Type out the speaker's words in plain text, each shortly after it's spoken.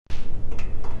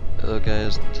Hello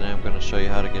guys, today I'm going to show you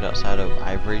how to get outside of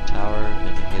Ivory Tower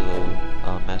in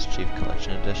Halo Master Chief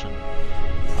Collection Edition.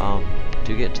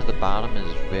 To get to the bottom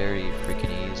is very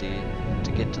freaking easy.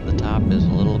 To get to the top is a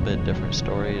little bit different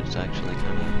story. It's actually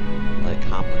kind of like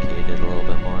complicated a little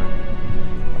bit more.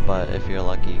 But if you're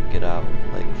lucky, you can get out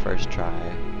like first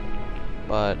try.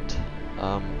 But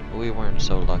we weren't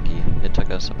so lucky. It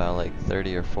took us about like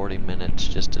 30 or 40 minutes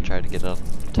just to try to get up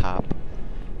top.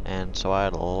 And so I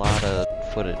had a lot of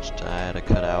footage I had to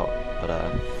cut out, but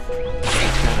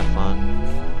it's kind of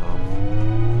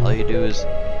fun. All you do is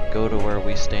go to where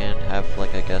we stand, have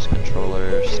like a guest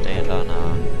controller, stand on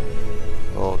a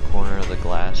little corner of the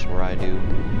glass where I do,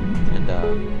 and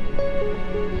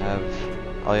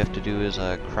all you have to do is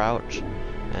crouch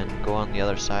and go on the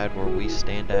other side where we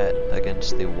stand at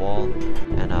against the wall,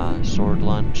 and sword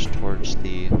lunge towards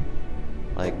the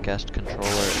like guest controller,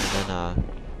 and then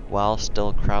while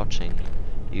still crouching,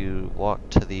 you walk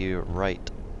to the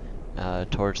right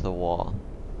towards the wall,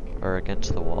 or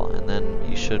against the wall, and then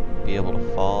you should be able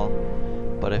to fall.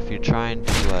 But if you're trying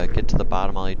to get to the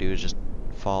bottom, all you do is just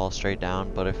fall straight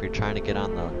down. But if you're trying to get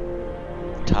on the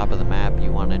top of the map,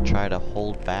 you want to try to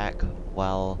hold back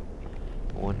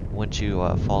once you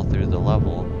fall through the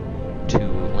level to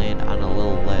land on a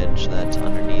little ledge that's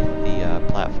underneath the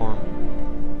platform.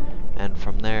 And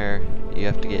from there, you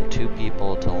have to get 2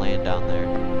 people to land down there.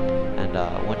 And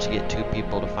once you get 2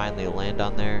 people to finally land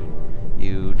on there,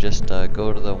 you just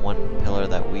go to the one pillar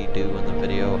that we do in the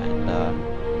video,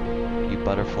 and you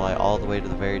butterfly all the way to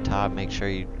the very top. Make sure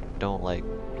you don't like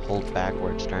hold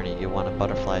backwards during it. You want to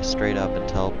butterfly straight up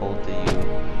until both of you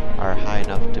are high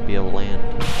enough to be able to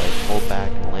land, like hold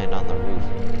back and land on the roof.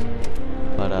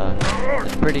 But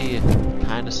it's pretty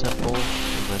kind of simple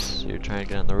unless you're trying to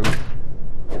get on the roof.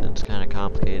 It's kind of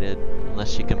complicated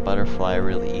unless you can butterfly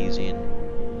really easy. And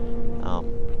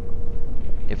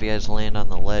if you guys land on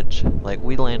the ledge, like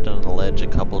we landed on the ledge a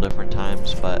couple different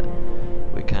times, but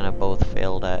we kind of both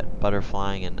failed at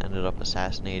butterflying and ended up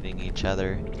assassinating each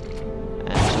other,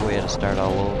 and so we had to start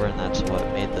all over, and that's what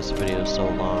made this video so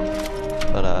long.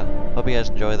 But hope you guys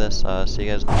enjoy this. See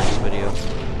you guys in the next video.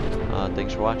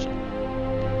 Thanks for watching.